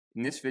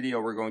In this video,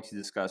 we're going to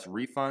discuss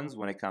refunds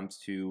when it comes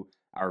to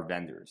our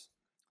vendors.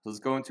 So let's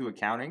go into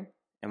accounting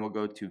and we'll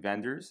go to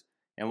vendors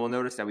and we'll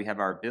notice that we have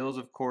our bills,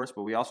 of course,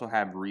 but we also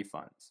have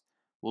refunds.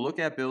 We'll look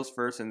at bills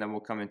first and then we'll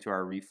come into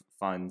our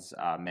refunds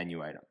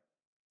menu item.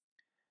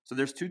 So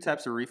there's two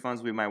types of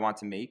refunds we might want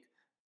to make.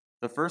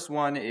 The first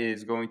one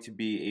is going to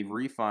be a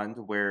refund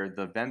where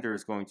the vendor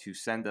is going to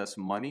send us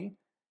money.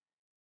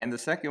 And the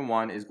second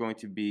one is going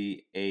to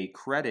be a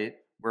credit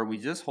where we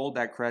just hold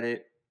that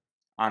credit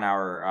on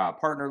our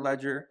partner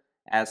ledger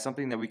as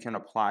something that we can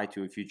apply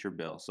to a future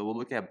bill. So we'll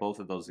look at both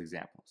of those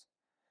examples.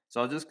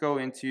 So I'll just go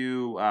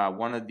into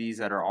one of these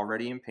that are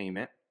already in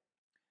payment.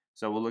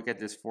 So we'll look at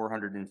this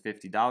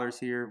 $450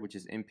 here, which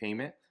is in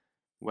payment.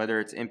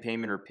 Whether it's in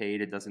payment or paid,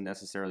 it doesn't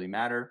necessarily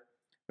matter.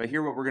 But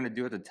here what we're going to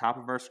do at the top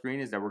of our screen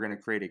is that we're going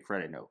to create a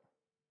credit note.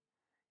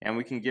 And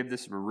we can give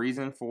this a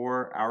reason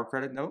for our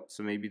credit note.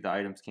 So maybe the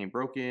items came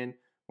broken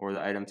or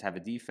the items have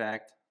a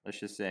defect. Let's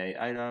just say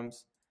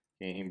items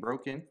came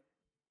broken.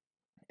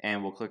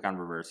 And we'll click on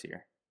reverse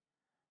here.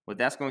 What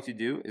that's going to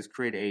do is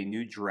create a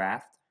new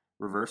draft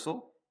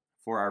reversal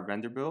for our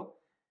vendor bill.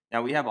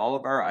 Now we have all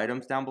of our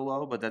items down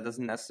below, but that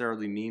doesn't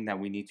necessarily mean that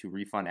we need to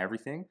refund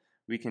everything.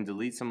 We can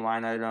delete some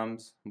line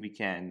items, we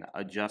can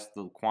adjust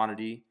the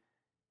quantity,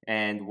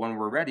 and when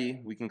we're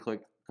ready, we can click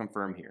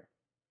confirm here.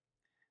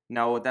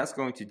 Now what that's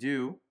going to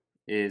do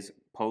is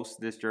post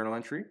this journal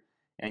entry,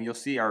 and you'll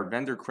see our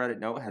vendor credit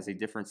note has a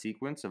different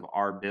sequence of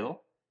our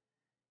bill.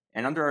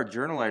 And under our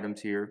journal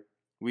items here,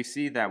 we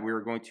see that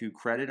we're going to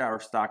credit our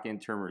stock in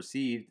term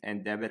received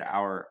and debit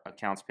our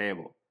accounts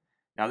payable.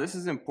 Now this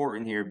is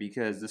important here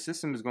because the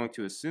system is going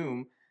to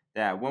assume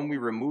that when we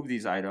remove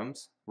these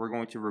items, we're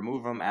going to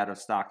remove them out of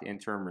stock in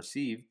term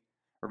received,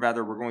 or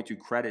rather we're going to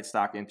credit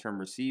stock in term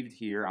received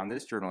here on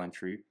this journal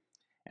entry,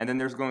 and then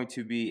there's going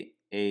to be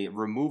a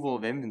removal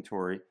of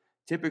inventory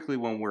typically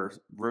when we're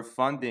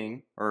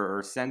refunding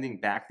or sending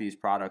back these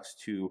products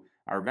to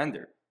our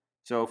vendor.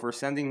 So if we're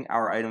sending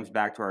our items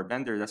back to our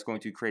vendor, that's going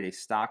to create a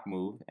stock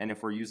move. And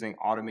if we're using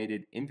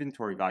automated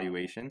inventory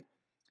valuation,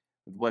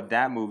 what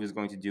that move is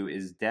going to do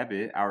is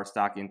debit our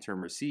stock in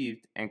term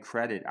received and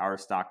credit our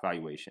stock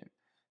valuation.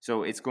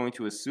 So it's going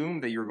to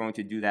assume that you're going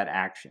to do that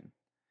action.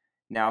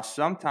 Now,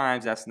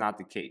 sometimes that's not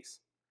the case.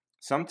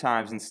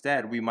 Sometimes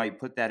instead, we might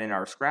put that in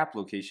our scrap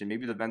location.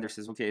 Maybe the vendor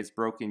says, okay, it's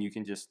broken, you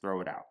can just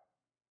throw it out.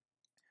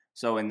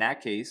 So in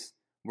that case,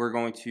 we're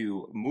going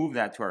to move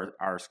that to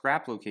our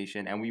scrap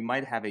location, and we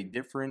might have a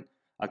different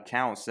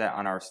account set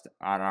on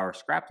our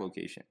scrap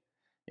location.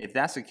 If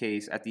that's the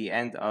case, at the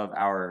end of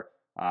our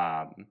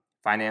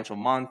financial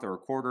month or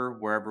quarter,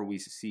 wherever we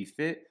see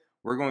fit,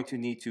 we're going to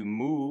need to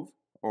move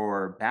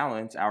or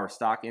balance our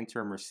stock in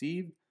term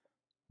received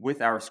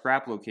with our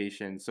scrap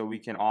location so we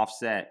can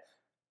offset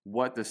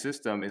what the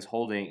system is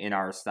holding in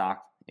our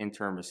stock in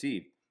term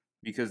received,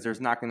 because there's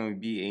not going to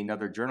be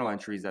another journal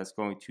entries that's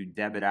going to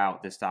debit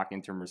out the stock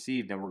in term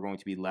received, and we're going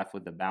to be left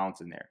with the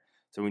balance in there.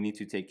 So we need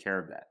to take care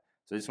of that.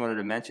 So I just wanted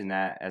to mention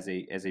that as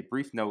a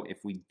brief note.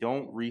 If we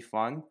don't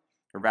refund,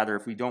 or rather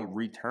if we don't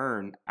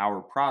return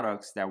our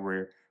products that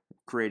we're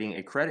creating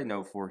a credit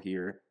note for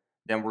here,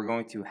 then we're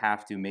going to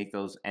have to make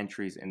those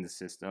entries in the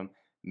system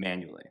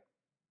manually.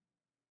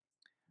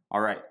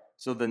 All right.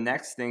 So the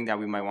next thing that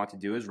we might want to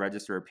do is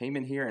register a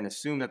payment here and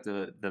assume that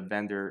the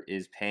vendor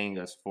is paying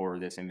us for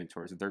this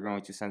inventory. So they're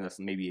going to send us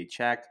maybe a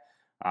check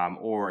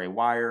or a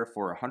wire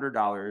for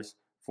 $100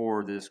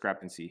 for the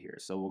discrepancy here.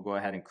 So we'll go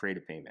ahead and create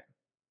a payment.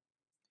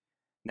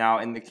 Now,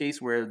 in the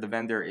case where the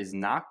vendor is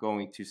not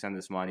going to send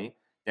us money,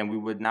 then we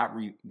would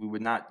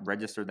not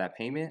register that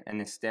payment, and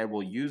instead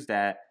we'll use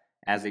that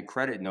as a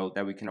credit note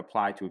that we can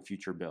apply to a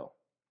future bill.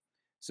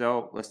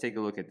 So let's take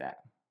a look at that.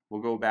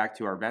 We'll go back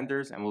to our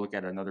vendors and we'll look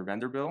at another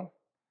vendor bill.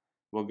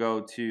 We'll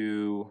go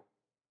to,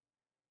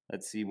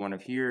 let's see, one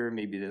of here.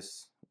 Maybe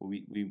this,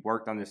 we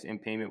worked on this in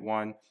payment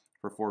one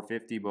for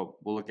 $450,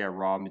 but we'll look at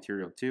raw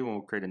material 2 and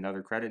we'll create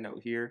another credit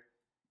note here.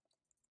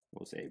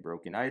 We'll say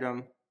broken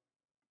item.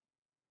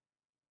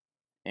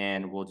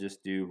 And we'll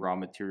just do raw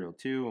material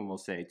 2 and we'll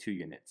say 2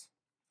 units.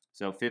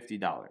 So $50.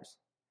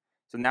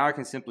 So now I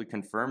can simply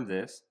confirm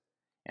this.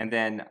 And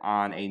then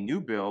on a new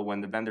bill,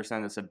 when the vendor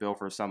sends us a bill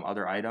for some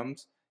other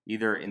items,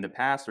 either in the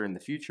past or in the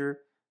future,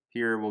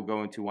 here we'll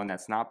go into one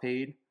that's not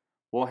paid.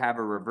 We'll have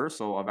a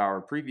reversal of our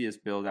previous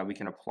bill that we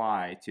can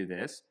apply to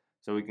this.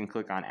 So we can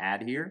click on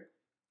add here,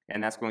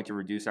 and that's going to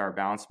reduce our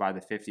balance by the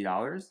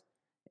 $50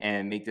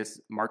 and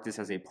mark this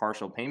as a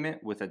partial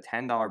payment with a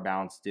 $10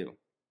 balance due.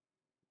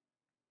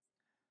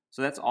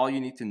 So that's all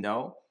you need to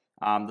know.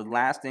 The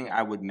last thing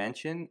I would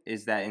mention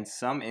is that in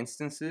some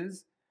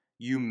instances,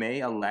 you may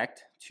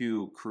elect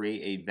to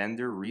create a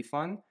vendor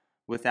refund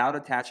without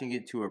attaching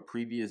it to a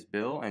previous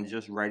bill and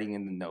just writing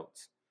in the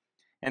notes.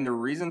 And the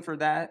reason for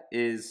that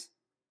is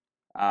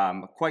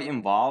quite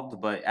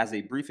involved, but as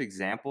a brief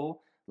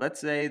example,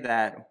 let's say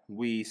that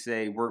we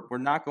say we're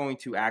not going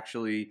to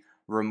actually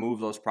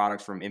remove those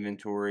products from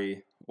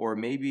inventory, or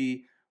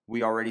maybe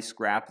we already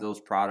scrapped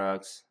those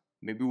products.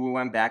 Maybe we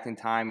went back in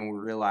time and we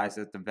realized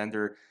that the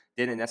vendor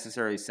didn't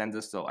necessarily send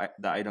us the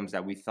items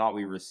that we thought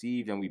we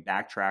received, and we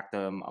backtracked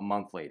them a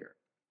month later.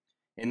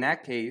 In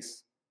that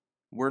case,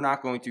 we're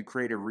not going to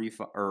create a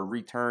refund or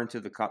return to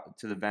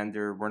the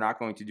vendor. We're not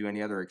going to do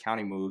any other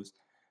accounting moves.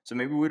 So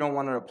maybe we don't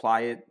want to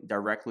apply it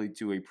directly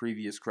to a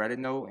previous credit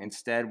note.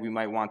 Instead, we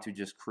might want to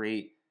just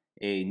create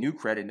a new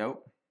credit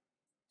note,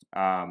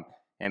 and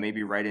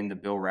maybe write in the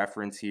bill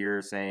reference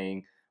here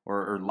saying,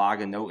 or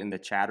log a note in the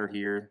chatter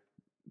here,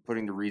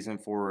 putting the reason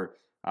for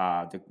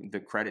the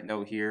credit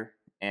note here,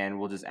 and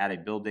we'll just add a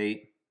bill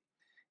date.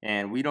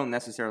 And we don't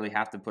necessarily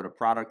have to put a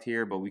product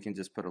here, but we can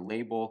just put a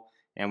label,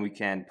 and we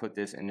can put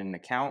this in an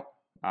account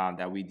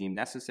that we deem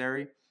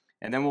necessary.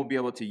 And then we'll be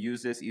able to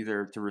use this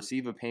either to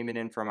receive a payment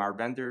in from our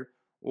vendor,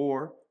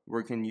 or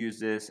we can use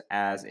this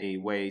as a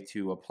way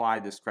to apply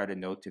this credit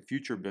note to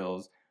future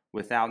bills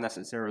without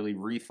necessarily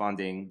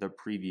refunding the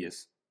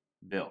previous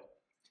bill.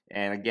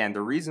 And again,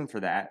 the reason for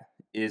that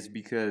is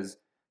because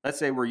let's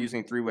say we're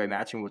using three-way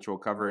matching, which we'll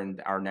cover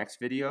in our next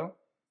video.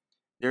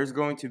 There's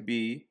going to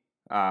be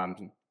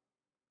an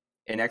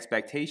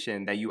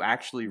expectation that you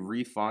actually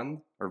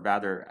refund, or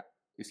rather,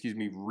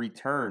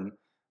 return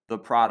the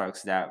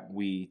products that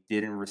we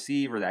didn't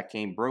receive or that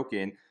came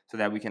broken, so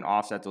that we can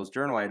offset those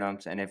journal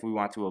items. And if we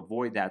want to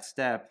avoid that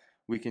step,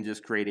 we can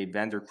just create a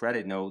vendor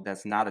credit note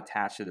that's not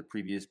attached to the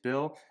previous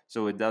bill,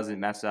 so it doesn't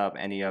mess up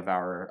any of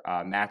our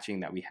matching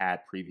that we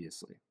had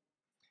previously.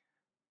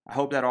 I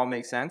hope that all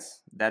makes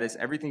sense. That is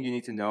everything you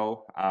need to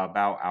know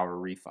about our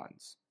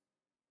refunds.